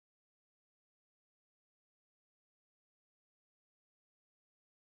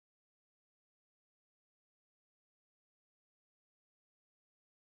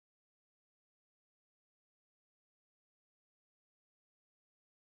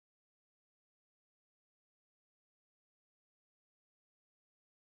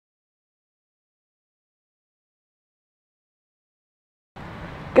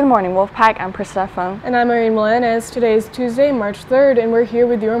Good morning, Wolfpack. I'm Persephone. And I'm Irene Milanes. Today is Tuesday, March 3rd, and we're here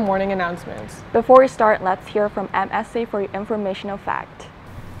with your morning announcements. Before we start, let's hear from MSA for your informational fact.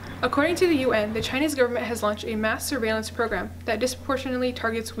 According to the UN, the Chinese government has launched a mass surveillance program that disproportionately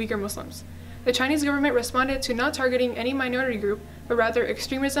targets Uyghur Muslims. The Chinese government responded to not targeting any minority group, but rather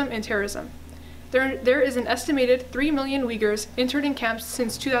extremism and terrorism. There is an estimated 3 million Uyghurs interned in camps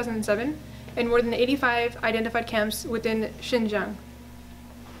since 2007, and more than 85 identified camps within Xinjiang.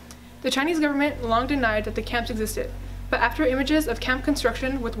 The Chinese government long denied that the camps existed, but after images of camp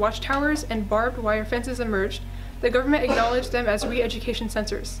construction with watchtowers and barbed wire fences emerged, the government acknowledged them as re-education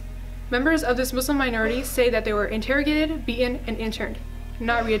centers. Members of this Muslim minority say that they were interrogated, beaten, and interned,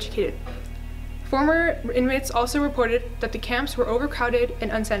 not re-educated. Former inmates also reported that the camps were overcrowded and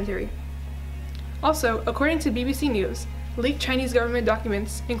unsanitary. Also, according to BBC News, leaked Chinese government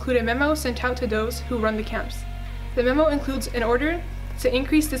documents include a memo sent out to those who run the camps. The memo includes an order to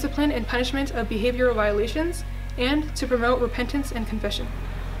increase discipline and punishment of behavioral violations, and to promote repentance and confession.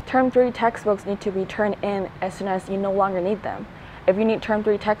 Term 3 textbooks need to be turned in as soon as you no longer need them. If you need Term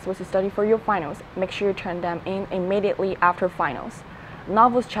 3 textbooks to study for your finals, make sure you turn them in immediately after finals.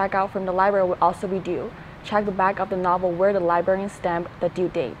 Novels checkout from the library will also be due. Check the back of the novel where the librarian stamped the due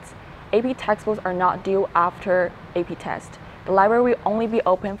dates. AP textbooks are not due after AP test. The library will only be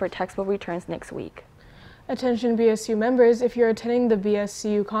open for textbook returns next week. Attention BSU members, if you're attending the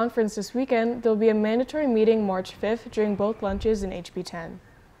BSU conference this weekend, there'll be a mandatory meeting March 5th during both lunches in HB 10.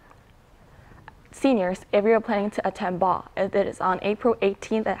 Seniors, if you're planning to attend ball, it is on April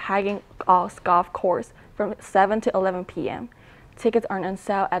 18th at Hagen Golf Course from 7 to 11 p.m. Tickets are on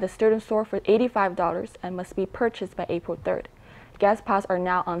sale at the student store for $85 and must be purchased by April 3rd. Guest pass are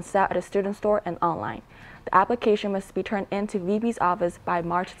now on sale at the student store and online. The application must be turned in to VP's office by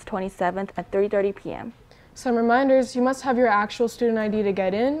March 27th at 3:30 p.m. Some reminders: you must have your actual student ID to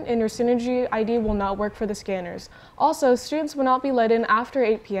get in, and your Synergy ID will not work for the scanners. Also, students will not be let in after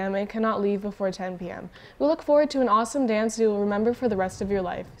 8 p.m. and cannot leave before 10 p.m. We look forward to an awesome dance you will remember for the rest of your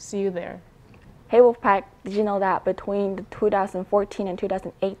life. See you there. Hey Wolfpack, did you know that between the 2014 and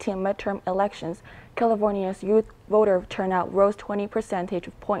 2018 midterm elections, California's youth voter turnout rose 20 percentage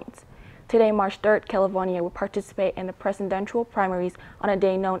points? Today, March 3rd, California will participate in the presidential primaries on a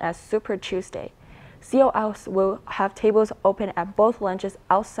day known as Super Tuesday. COLs will have tables open at both lunches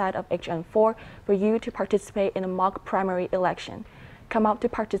outside of HN4 for you to participate in a mock primary election. Come out to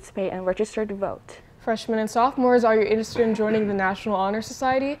participate and register to vote. Freshmen and sophomores, are you interested in joining the National Honor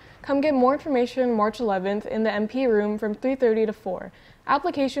Society? Come get more information March 11th in the MP room from 3:30 to 4.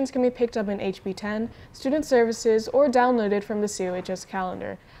 Applications can be picked up in HB 10, Student Services, or downloaded from the COHS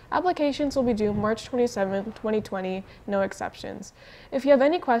calendar. Applications will be due March 27, 2020, no exceptions. If you have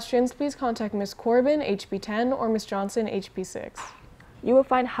any questions, please contact Ms. Corbin, HB 10, or Ms. Johnson, HB 6. You will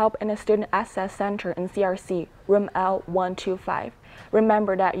find help in the Student Access Center in CRC, room L125.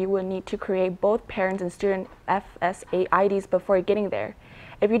 Remember that you will need to create both parents and student FSA IDs before getting there.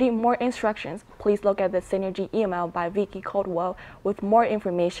 If you need more instructions, please look at the Synergy email by Vicky Caldwell with more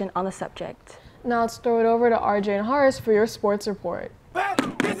information on the subject. Now let's throw it over to RJ and Horace for your sports report.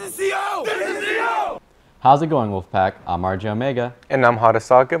 How's it going, Wolfpack? I'm RJ Omega. And I'm Horace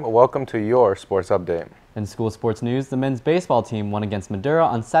Sakib. Welcome to your sports update. In school sports news, the men's baseball team won against Madura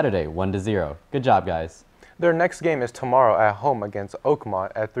on Saturday, 1-0. Good job, guys. Their next game is tomorrow at home against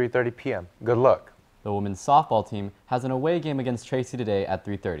Oakmont at 3:30 p.m. Good luck. The women's softball team has an away game against Tracy today at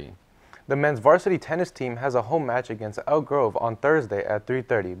 3:30. The men's varsity tennis team has a home match against Elk Grove on Thursday at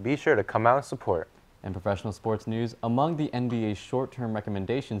 3:30. Be sure to come out and support. In professional sports news, among the NBA's short-term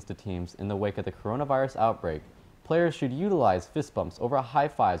recommendations to teams in the wake of the coronavirus outbreak, players should utilize fist bumps over high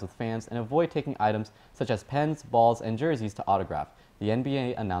fives with fans and avoid taking items such as pens, balls, and jerseys to autograph, the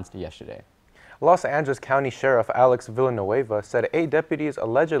NBA announced yesterday. Los Angeles County Sheriff Alex Villanueva said 8 deputies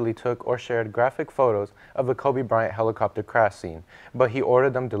allegedly took or shared graphic photos of the Kobe Bryant helicopter crash scene, but he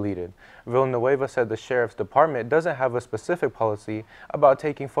ordered them deleted. Villanueva said the sheriff's department doesn't have a specific policy about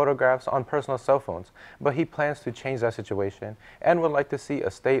taking photographs on personal cell phones, but he plans to change that situation and would like to see a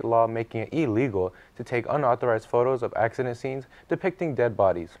state law making it illegal to take unauthorized photos of accident scenes depicting dead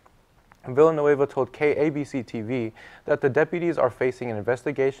bodies. Villanueva told KABC-TV that the deputies are facing an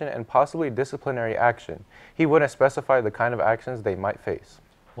investigation and possibly disciplinary action. He wouldn't specify the kind of actions they might face.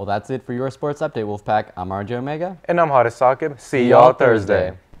 Well, that's it for your sports update, Wolfpack. I'm RJ Omega. And I'm Horace Sakib. See y'all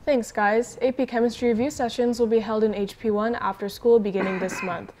Thursday. Thanks, guys. AP Chemistry review sessions will be held in HP1 after school beginning this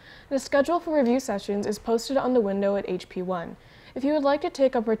month. The schedule for review sessions is posted on the window at HP1. If you would like to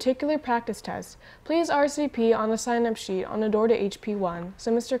take a particular practice test, please RSVP on the sign-up sheet on the door to HP1 so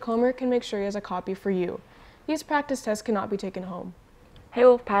Mr. Comer can make sure he has a copy for you. These practice tests cannot be taken home. Hey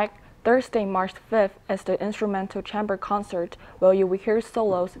Wolfpack, Thursday, March 5th is the Instrumental Chamber Concert, where you will hear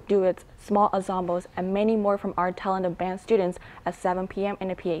solos, duets, small ensembles, and many more from our talented band students at 7 p.m. in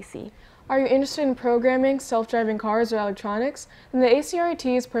the PAC. Are you interested in programming, self-driving cars, or electronics? Then the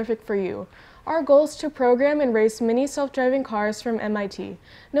ACRT is perfect for you. Our goal is to program and race mini self-driving cars from MIT.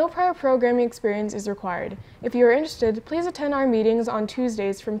 No prior programming experience is required. If you are interested, please attend our meetings on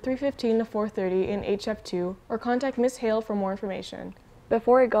Tuesdays from 3:15 to 4:30 in HF2 or contact Ms. Hale for more information.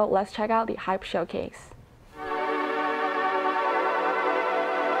 Before we go, let's check out the Hype Showcase.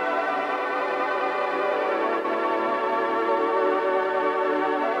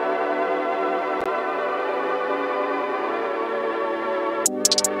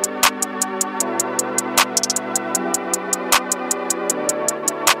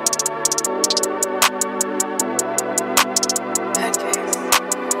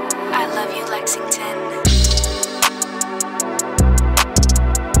 I love you, Lexington.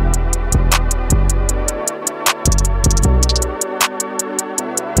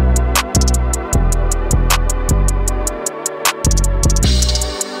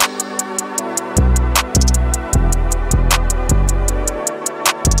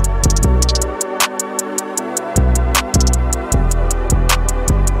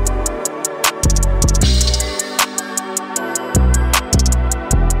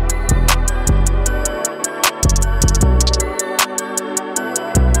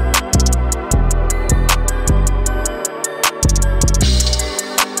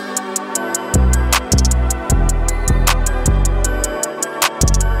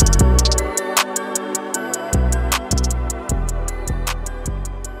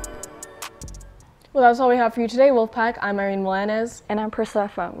 Well, that's all we have for you today, Wolfpack. I'm Irene Milanes. And I'm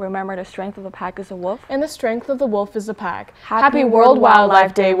Persephone. Remember, the strength of the pack is a wolf. And the strength of the wolf is the pack. Happy World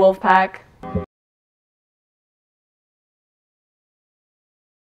Wildlife Day, Wolfpack!